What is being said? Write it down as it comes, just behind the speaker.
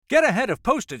Get ahead of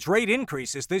postage rate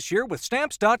increases this year with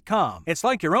Stamps.com. It's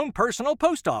like your own personal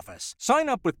post office. Sign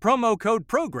up with promo code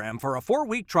PROGRAM for a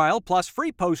 4-week trial plus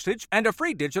free postage and a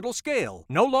free digital scale.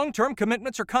 No long-term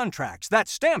commitments or contracts.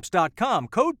 That's Stamps.com,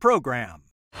 code PROGRAM.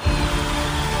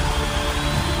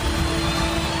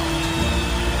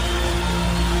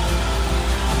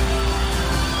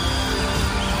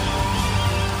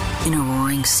 In a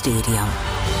roaring stadium,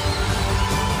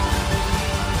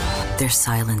 their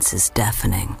silence is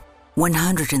deafening.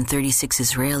 136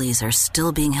 Israelis are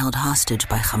still being held hostage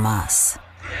by Hamas.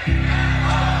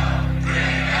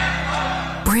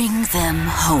 Bring them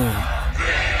home.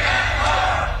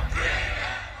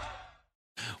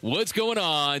 What's going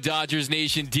on, Dodgers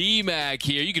Nation? D-Mac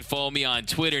here. You can follow me on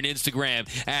Twitter and Instagram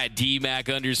at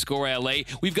DMac_LA.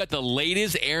 We've got the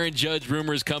latest Aaron Judge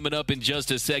rumors coming up in just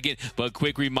a second, but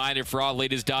quick reminder for all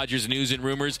latest Dodgers news and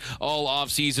rumors all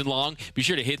off-season long. Be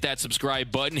sure to hit that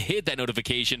subscribe button, hit that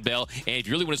notification bell, and if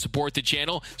you really want to support the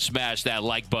channel, smash that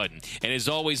like button. And as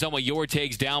always, I want your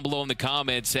takes down below in the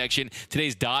comments section.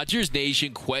 Today's Dodgers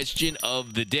Nation question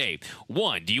of the day.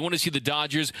 1, do you want to see the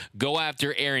Dodgers go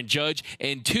after Aaron Judge?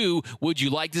 And 2, would you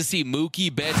like to see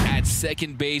Mookie Betts at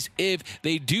second base if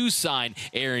they do sign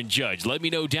Aaron Judge? Let me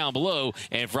know down below.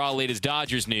 And for all the latest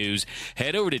Dodgers news,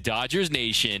 head over to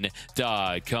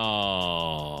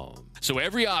DodgersNation.com. So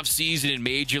every offseason in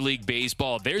Major League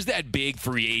Baseball, there's that big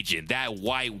free agent, that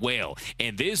white whale.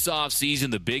 And this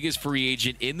offseason, the biggest free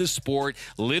agent in the sport,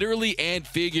 literally and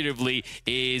figuratively,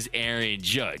 is Aaron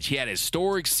Judge. He had a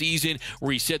historic season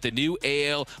where he set the new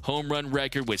AL home run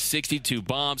record with 62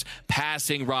 bombs,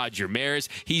 passing Roger Maris.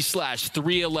 He slashed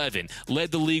 .311,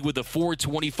 led the league with a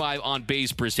 .425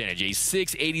 on-base percentage, a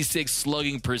 .686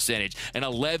 slugging percentage, an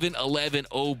 .1111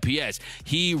 OPS.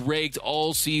 He raked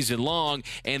all season long,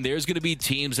 and there's going to be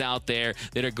teams out there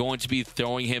that are going to be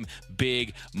throwing him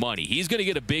big money. He's going to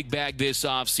get a big bag this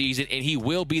offseason, and he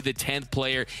will be the 10th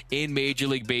player in Major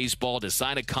League Baseball to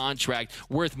sign a contract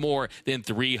worth more than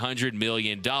 $300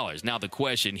 million. Now, the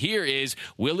question here is,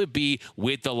 will it be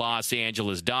with the Los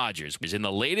Angeles Dodgers? And the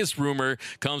latest rumor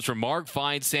comes from Mark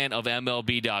Feinsand of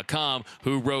MLB.com,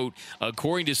 who wrote,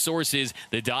 according to sources,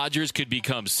 the Dodgers could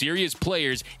become serious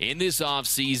players in this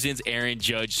offseason's Aaron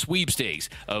Judge sweepstakes,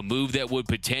 a move that would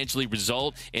potentially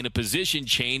result in a position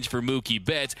change for Mookie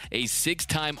Betts, a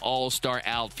 6-time All-Star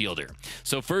outfielder.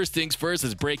 So first things first,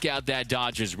 let's break out that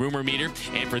Dodgers rumor meter.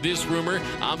 And for this rumor,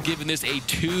 I'm giving this a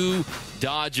 2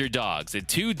 Dodger dogs. The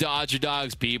 2 Dodger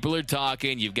dogs, people are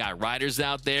talking. You've got writers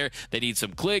out there that need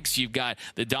some clicks. You've got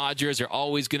the Dodgers are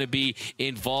always going to be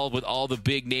involved with all the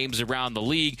big names around the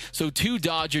league. So 2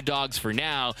 Dodger dogs for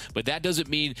now, but that doesn't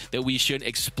mean that we shouldn't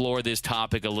explore this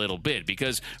topic a little bit,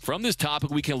 because from this topic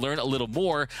we can learn a little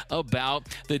more about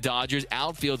the Dodgers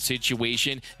outfield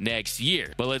situation next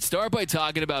year. But let's start by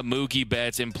talking about Mookie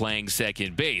Betts and playing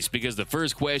second base, because the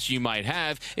first question you might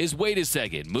have is, wait a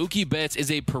second, Mookie Betts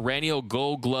is a perennial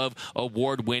Gold Glove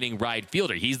award-winning right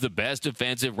fielder. He's the best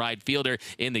defensive right fielder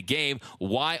in the game.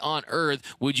 Why on earth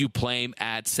would you play him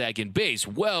at second base?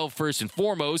 Well, first and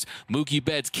foremost, Mookie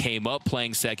Betts came up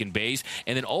playing second base,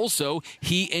 and then also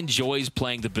he enjoys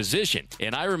playing the position.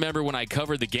 And I remember when I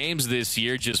covered the games this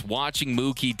year, just watching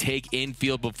Mookie take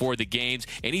infield before the games,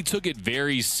 and he took it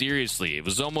very seriously. It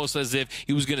was almost as if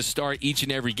he was going to start each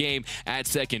and every game at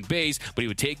second base, but he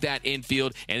would take that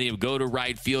infield and then he would go to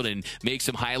right field and make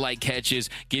some highlight catches,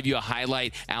 give you a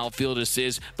highlight outfield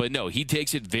assist. But no, he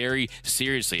takes it very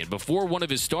seriously. And before one of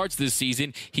his starts this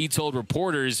season, he told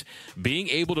reporters, being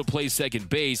able to play second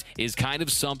base is kind of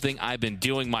something I've been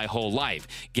doing my whole life.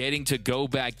 Getting to go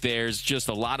back there is just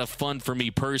a lot of fun for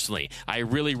me personally. I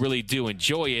really, really do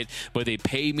enjoy it, but they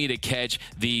pay me to catch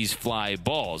these fly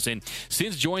balls. And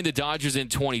since joining the Dodgers in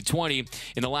 2020,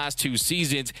 in the last 2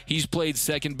 seasons, he's played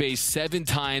second base 7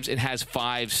 times and has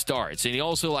 5 starts. And he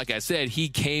also, like I said, he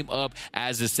came up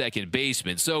as a second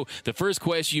baseman. So the first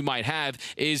question you might have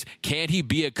is, can he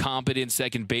be a competent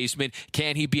second baseman?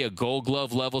 Can he be a Gold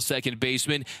Glove level second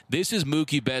baseman? This is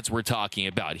Mookie Betts we're talking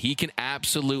about. He can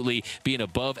absolutely be an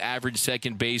above average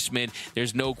second baseman.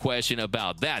 There's no question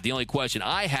about that. The only question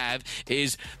I have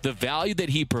is the value that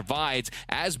he provides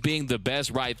as being the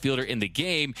best right fielder in the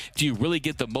game. Do you really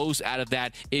get the most out of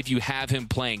that if you have him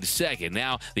playing second?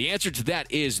 Now, the answer to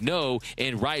that is no,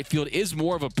 and right field is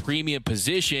more of a premium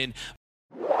position.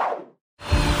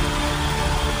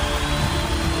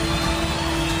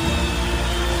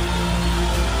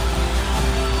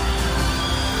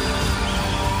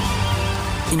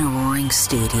 In a roaring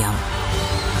stadium,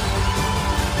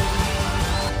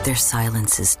 their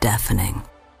silence is deafening.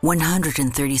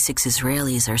 136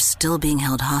 Israelis are still being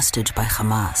held hostage by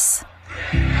Hamas.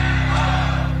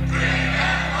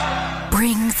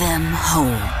 them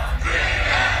home.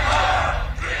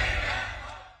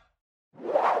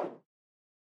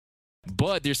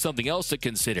 But there's something else to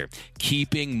consider.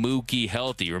 Keeping Mookie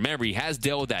healthy. Remember, he has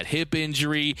dealt with that hip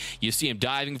injury. You see him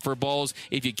diving for balls.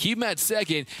 If you keep him at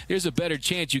second, there's a better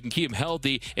chance you can keep him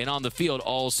healthy and on the field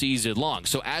all season long.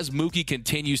 So as Mookie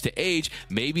continues to age,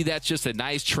 maybe that's just a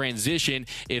nice transition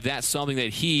if that's something that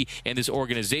he and this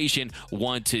organization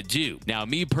want to do. Now,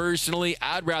 me personally,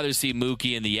 I'd rather see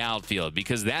Mookie in the outfield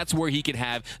because that's where he can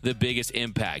have the biggest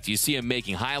impact. You see him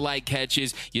making highlight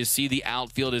catches. You see the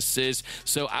outfield assists.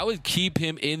 So I would keep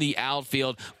him in the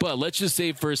outfield, but let's just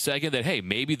say for a second that, hey,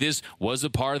 maybe this was a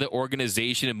part of the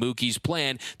organization and Mookie's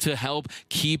plan to help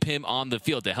keep him on the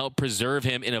field, to help preserve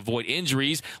him and avoid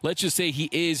injuries. Let's just say he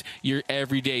is your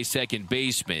everyday second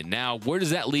baseman. Now, where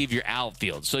does that leave your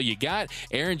outfield? So you got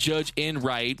Aaron Judge in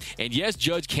right, and yes,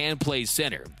 Judge can play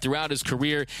center. Throughout his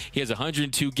career, he has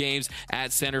 102 games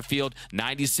at center field,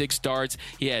 96 starts.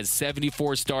 He has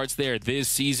 74 starts there this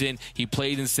season. He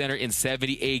played in center in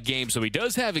 78 games, so he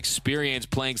does have experience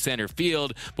playing center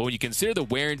field, but when you consider the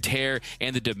wear and tear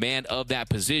and the demand of that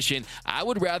position, I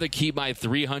would rather keep my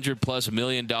 $300+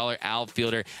 million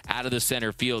outfielder out of the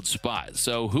center field spot.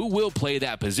 So who will play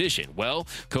that position? Well,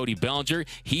 Cody Bellinger,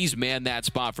 he's manned that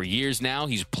spot for years now.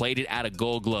 He's played it at a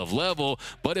Gold Glove level,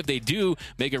 but if they do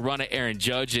make a run at Aaron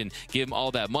Judge and give him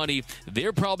all that money,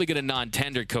 they're probably going to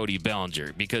non-tender Cody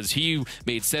Bellinger because he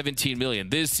made $17 million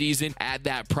this season. At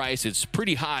that price, it's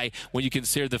pretty high when you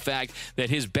consider the fact that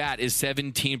his bat is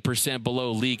 17%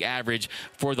 below league average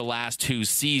for the last 2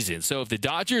 seasons. So if the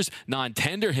Dodgers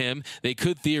non-tender him, they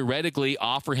could theoretically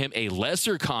offer him a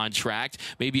lesser contract,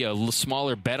 maybe a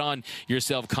smaller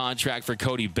bet-on-yourself contract for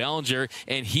Cody Bellinger,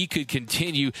 and he could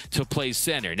continue to play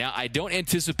center. Now, I don't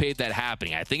anticipate that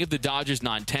happening. I think if the Dodgers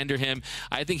non-tender him,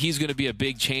 I think he's going to be a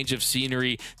big change of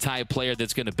scenery type player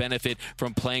that's going to benefit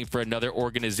from playing for another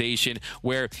organization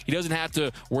where he doesn't have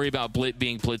to worry about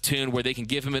being platoon, where they can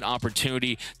give him an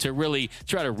opportunity to really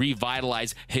try to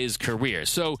revitalize his career.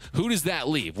 So who does that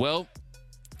leave? Well,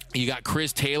 you got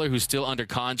Chris Taylor, who's still under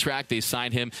contract. They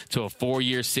signed him to a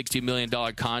 4-year, $60 million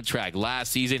contract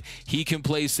last season. He can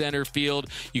play center field.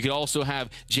 You could also have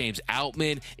James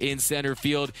Outman in center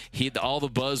field. All the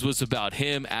buzz was about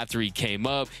him after he came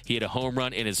up. He had a home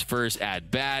run in his first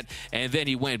at-bat, and then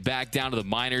he went back down to the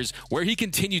minors where he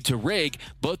continued to rake,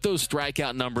 but those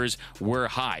strikeout numbers were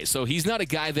high. So he's not a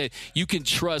guy that you can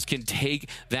trust can take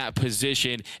that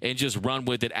position and just run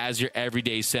with it as your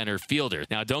everyday center fielder.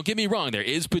 Now, don't get me wrong. There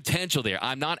is potential there.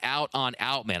 I'm not out on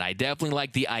Outman. I definitely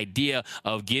like the idea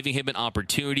of giving him an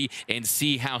opportunity and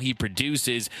see how he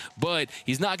produces, but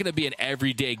he's not going to be an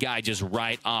everyday guy just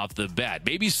right off the bat.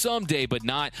 Maybe someday, but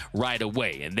not right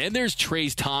away. And then there's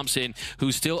Trayce Thompson,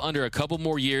 who's still under a couple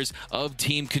more years of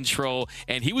team control,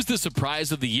 and he was the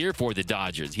surprise of the year for the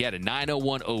Dodgers. He had a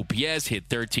 .901 OPS, hit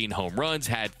 13 home runs,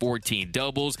 had 14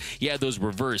 doubles. He had those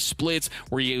reverse splits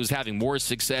where he was having more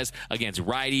success against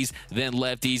righties than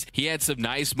lefties. He had some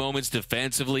nice moments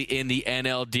defensively in the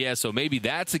NLDS, so maybe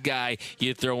that's a guy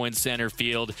you throw in center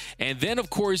field. And then, of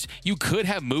course, you could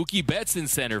have Mookie Betts in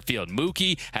center field.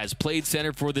 Mookie has played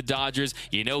center for the Dodgers.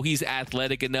 You know he's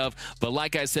athletic enough, but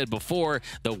like I said before,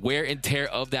 the wear and tear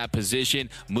of that position,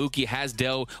 Mookie has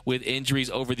dealt with injuries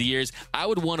over the years. I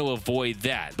would want to avoid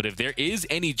that, but if there is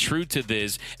any truth to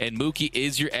this and Mookie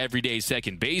is your everyday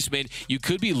second baseman, you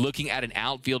could be looking at an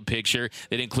outfield picture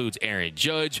that includes Aaron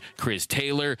Judge, Chris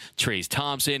Taylor, Trayce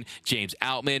Thompson, James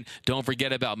Outman. Don't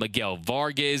forget about Miguel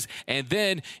Vargas. And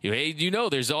then,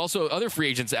 there's also other free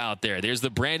agents out there. There's the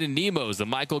Brandon Nemos, the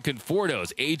Michael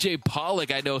Confortos, AJ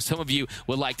Pollock. I know some of you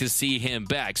would like to see him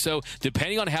back. So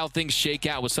depending on how things shake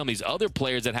out with some of these other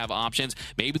players that have options,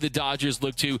 maybe the Dodgers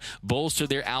look to bolster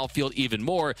their outfield even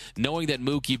more, knowing that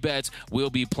Mookie Betts will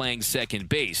be playing second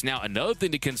base. Now, another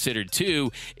thing to consider,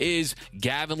 too, is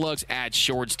Gavin Lux at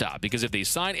shortstop, because if they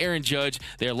sign Aaron Judge,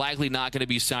 they're likely not going to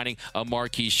be signing a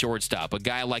marquee shortstop, a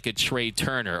guy like a Trey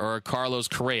Turner or a Carlos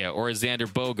Correa or a Xander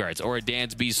Bogaerts or a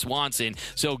Dansby Swanson.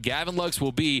 So Gavin Lux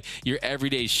will be your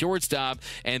everyday shortstop.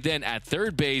 And then at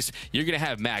third base, you're going to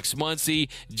have Max Muncy,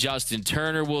 Justin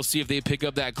Turner. We'll see if they pick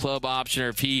up that club option or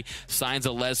if he signs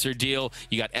a lesser deal.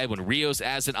 You got Edwin Rios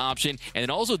as an option. And then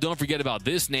also don't forget about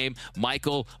this name,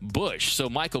 Michael Busch. So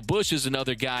Michael Busch is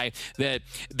another guy that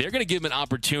they're going to give him an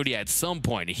opportunity at some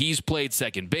point. He's played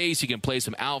second base. He can play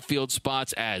some outfield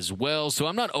spots as well. So So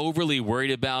I'm not overly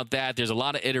worried about that. There's a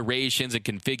lot of iterations and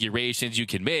configurations you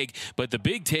can make, but the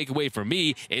big takeaway for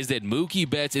me is that Mookie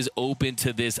Betts is open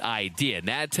to this idea. And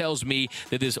that tells me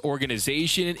that this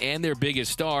organization and their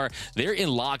biggest star, they're in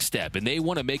lockstep, and they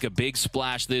want to make a big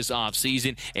splash this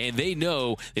offseason, and they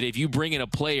know that if you bring in a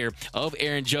player of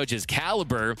Aaron Judge's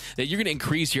caliber, that you're going to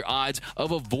increase your odds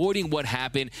of avoiding what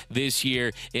happened this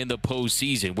year in the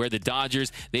postseason, where the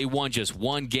Dodgers, they won just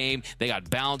one game. They got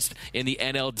bounced in the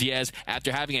NLDS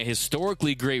after having a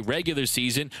historically great regular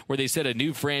season where they set a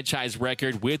new franchise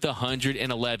record with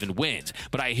 111 wins.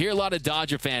 But I hear a lot of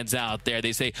Dodger fans out there,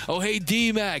 they say, oh, hey,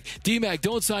 D-Mac,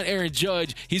 don't sign Aaron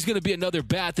Judge. He's going to be another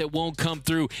bat that won't come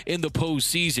through in the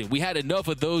postseason. We had enough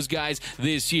of those guys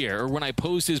this year. Or when I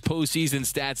post his postseason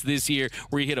stats this year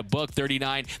where he hit a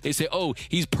 .139, they say, oh,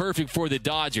 he's perfect for the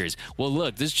Dodgers. Well,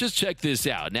 look, let's just check this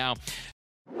out. Now,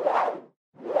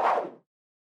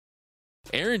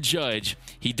 Aaron Judge,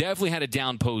 he definitely had a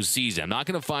down postseason. I'm not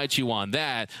going to fight you on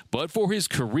that, but for his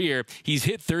career, he's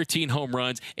hit 13 home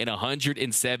runs in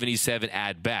 177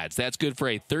 at-bats. That's good for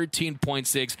a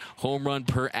 13.6 home run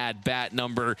per at-bat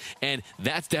number, and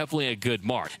that's definitely a good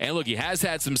mark. And look, he has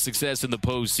had some success in the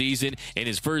postseason. In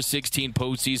his first 16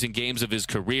 postseason games of his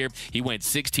career, he went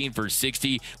 16 for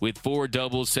 60 with 4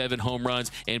 doubles, 7 home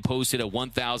runs, and posted a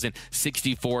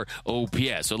 1,064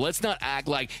 OPS. So let's not act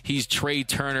like he's Trey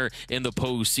Turner in the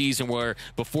postseason, where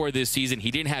before this season he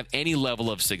didn't have any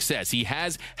level of success. He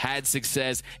has had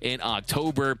success in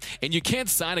October, and you can't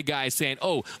sign a guy saying,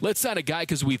 oh, let's sign a guy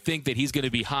because we think that he's going to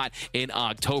be hot in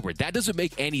October. That doesn't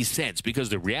make any sense, because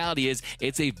the reality is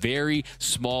it's a very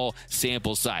small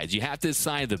sample size. You have to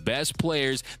sign the best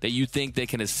players that you think that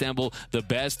can assemble the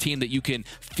best team that you can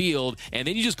field, and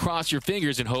then you just cross your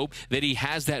fingers and hope that he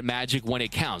has that magic when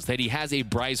it counts, that he has a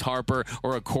Bryce Harper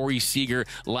or a Corey Seager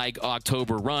like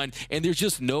October run, and there's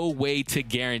just no way to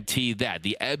guarantee that.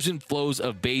 The ebbs and flows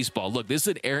of baseball. Look, this is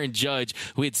an Aaron Judge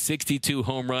who hit 62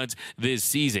 home runs this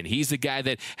season. He's a guy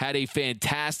that had a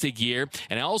fantastic year,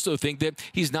 and I also think that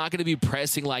he's not going to be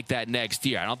pressing like that next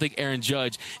year. I don't think Aaron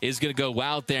Judge is going to go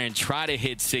out there and try to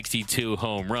hit 62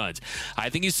 home runs.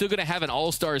 I think he's still going to have an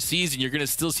all-star season. You're going to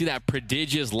still see that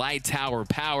prodigious light tower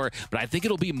power, but I think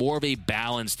it'll be more of a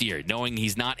balanced year, knowing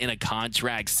he's not in a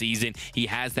contract season. He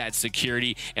has that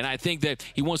security, and I think that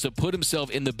he wants to put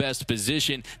himself in the best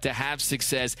position to have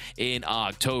success in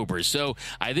October. So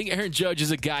I think Aaron Judge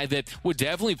is a guy that would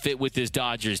definitely fit with this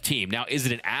Dodgers team. Now, is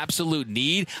it an absolute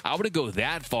need? I wouldn't go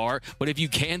that far, but if you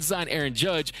can sign Aaron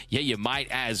Judge, yeah, you might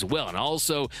as well. And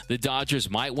also, the Dodgers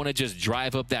might want to just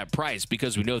drive up that price,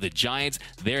 because we know the Giants,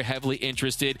 they're heavily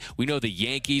interested. We know the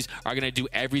Yankees are going to do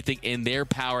everything in their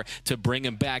power to bring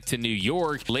him back to New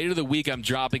York. Later the week, I'm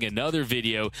dropping another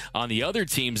video on the other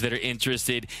teams that are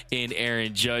interested in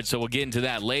Aaron Judge, so we'll get into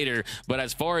that later. But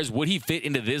as far as would he fit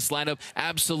into this lineup,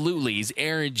 absolutely. He's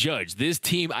Aaron Judge. This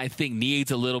team, I think, needs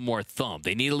a little more thump.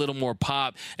 They need a little more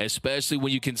pop, especially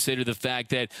when you consider the fact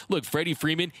that, look, Freddie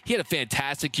Freeman, he had a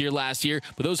fantastic year last year,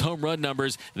 but those home run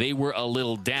numbers, they were a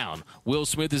little down. Will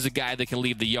Smith is a guy that can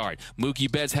leave the yard.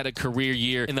 Mookie Betts had a career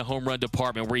year in the home run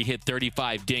department where he hit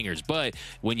 35 dingers. But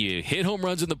when you hit home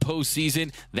runs in the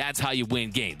postseason, that's how you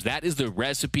win games. That is the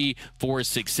recipe for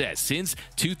success. Since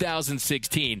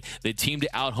 2016, the team to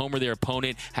out-homer their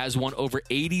opponent has won over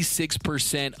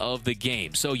 86% of the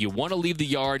game. So you want to leave the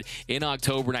yard in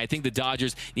October, and I think the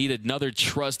Dodgers need another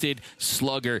trusted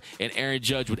slugger, and Aaron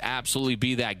Judge would absolutely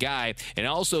be that guy. And I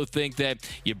also think that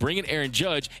you bring in Aaron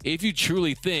Judge if you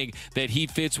truly think that he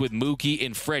fits with Mookie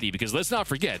and Freddie, because let's not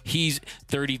forget, he's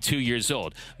 32 years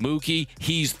old. Mookie,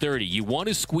 he's 30. You want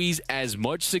to squeeze as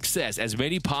much success, as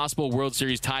many possible World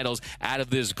Series titles out of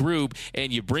this group,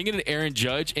 and you bring in an Aaron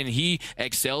Judge, and he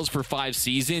excels for 5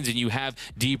 seasons, and you have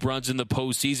deep runs in the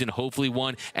postseason, hopefully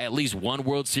won at least one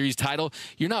World Series title.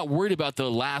 You're not worried about the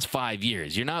last 5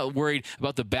 years. You're not worried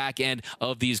about the back end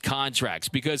of these contracts,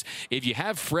 because if you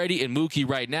have Freddie and Mookie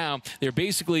right now, they're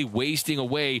basically wasting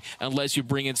away unless you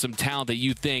bring in some talent that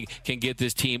you think can get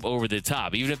this team over the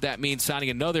top, even if that means signing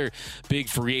another big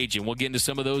free agent. We'll get into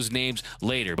some of those names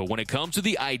later. But when it comes to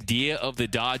the idea of the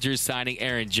Dodgers signing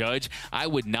Aaron Judge, I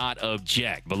would not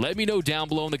object. But let me know down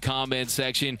below in the comment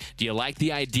section, do you like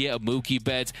the idea of Mookie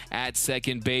Betts at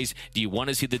second base? Do you want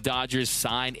to see the Dodgers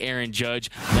sign Aaron Judge?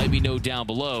 Let me know down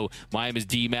below. My name is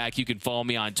D-Mac. You can follow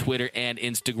me on Twitter and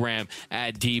Instagram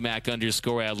at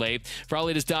DMac_LA. For all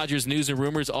latest Dodgers news and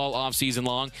rumors all offseason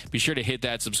long, be sure to hit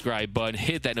that subscribe button,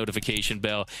 hit that notification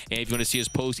bell, and if you want to see us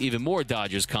post even more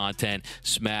Dodgers content,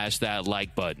 smash that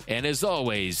like button. And as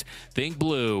always, think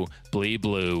blue, bleed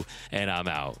blue, and I'm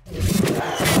out.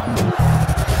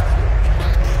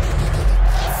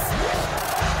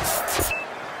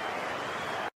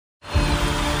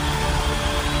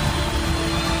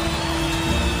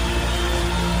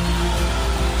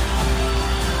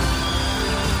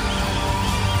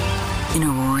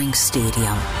 roaring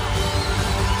stadium.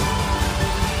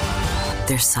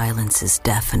 Their silence is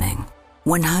deafening.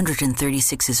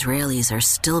 136 Israelis are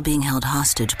still being held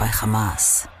hostage by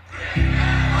Hamas.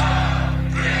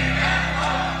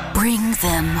 Bring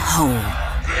them home.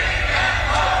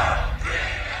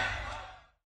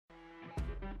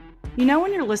 You know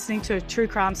when you're listening to a true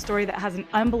crime story that has an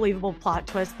unbelievable plot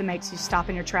twist that makes you stop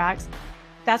in your tracks?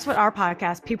 That's what our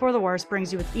podcast, People Are the Worst,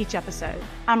 brings you with each episode.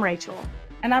 I'm Rachel.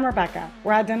 And I'm Rebecca.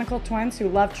 We're identical twins who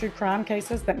love true crime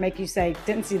cases that make you say,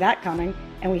 didn't see that coming,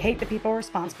 and we hate the people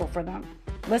responsible for them.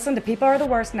 Listen to People Are the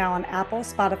Worst now on Apple,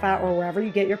 Spotify, or wherever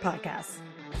you get your podcasts.